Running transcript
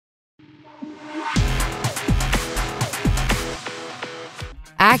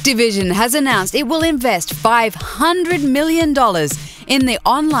Activision has announced it will invest $500 million in the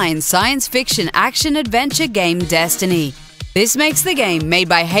online science fiction action-adventure game Destiny. This makes the game made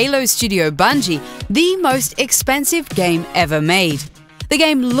by Halo studio Bungie the most expensive game ever made. The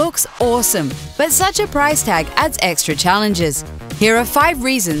game looks awesome, but such a price tag adds extra challenges. Here are 5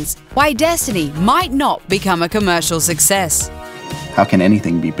 reasons why Destiny might not become a commercial success. How can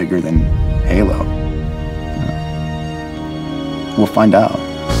anything be bigger than Halo? We'll find out.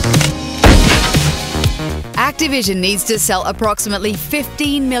 Activision needs to sell approximately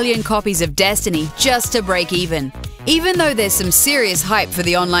 15 million copies of Destiny just to break even. Even though there's some serious hype for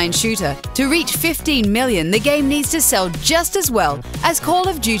the online shooter, to reach 15 million, the game needs to sell just as well as Call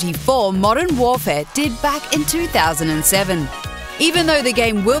of Duty 4 Modern Warfare did back in 2007. Even though the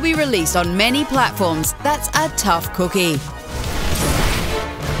game will be released on many platforms, that's a tough cookie.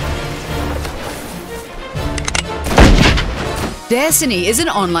 Destiny is an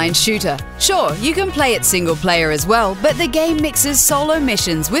online shooter. Sure, you can play it single player as well, but the game mixes solo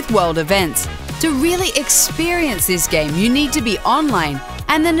missions with world events. To really experience this game, you need to be online,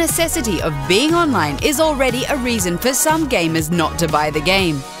 and the necessity of being online is already a reason for some gamers not to buy the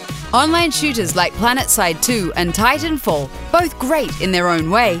game. Online shooters like Planetside 2 and Titanfall, both great in their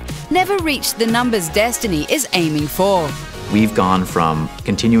own way, never reached the numbers Destiny is aiming for. We've gone from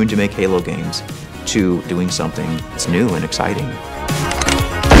continuing to make Halo games to doing something that's new and exciting.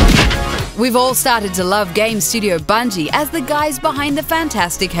 We've all started to love game studio Bungie as the guys behind the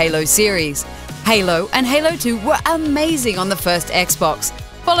fantastic Halo series. Halo and Halo 2 were amazing on the first Xbox,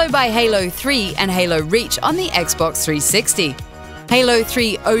 followed by Halo 3 and Halo Reach on the Xbox 360. Halo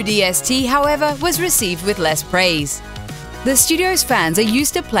 3 ODST, however, was received with less praise. The studio's fans are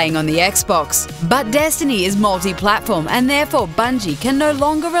used to playing on the Xbox, but Destiny is multi-platform and therefore Bungie can no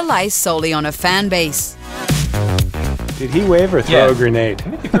longer rely solely on a fan base. Did he wave or throw a grenade? I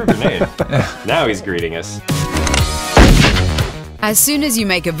think he threw a grenade. Now he's greeting us. As soon as you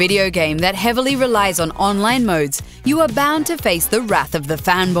make a video game that heavily relies on online modes, you are bound to face the wrath of the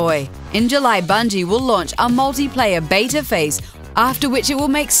fanboy. In July, Bungie will launch a multiplayer beta phase, after which it will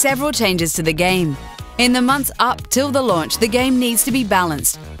make several changes to the game. In the months up till the launch, the game needs to be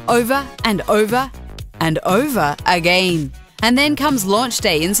balanced over and over and over again. And then comes launch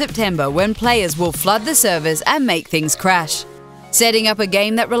day in September, when players will flood the servers and make things crash. Setting up a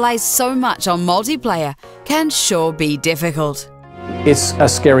game that relies so much on multiplayer can sure be difficult. It's a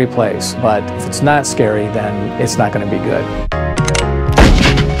scary place, but if it's not scary, then it's not going to be good.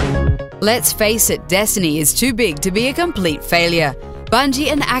 Let's face it, Destiny is too big to be a complete failure.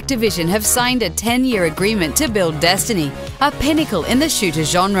 Bungie and Activision have signed a 10-year agreement to build Destiny, a pinnacle in the shooter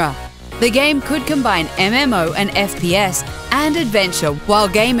genre. The game could combine MMO and FPS and adventure, while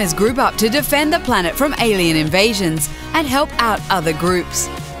gamers group up to defend the planet from alien invasions and help out other groups.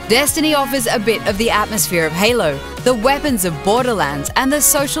 Destiny offers a bit of the atmosphere of Halo, the weapons of Borderlands, and the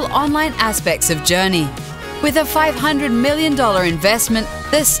social online aspects of Journey. With a $500 million investment,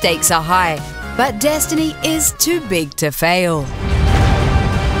 the stakes are high, but Destiny is too big to fail.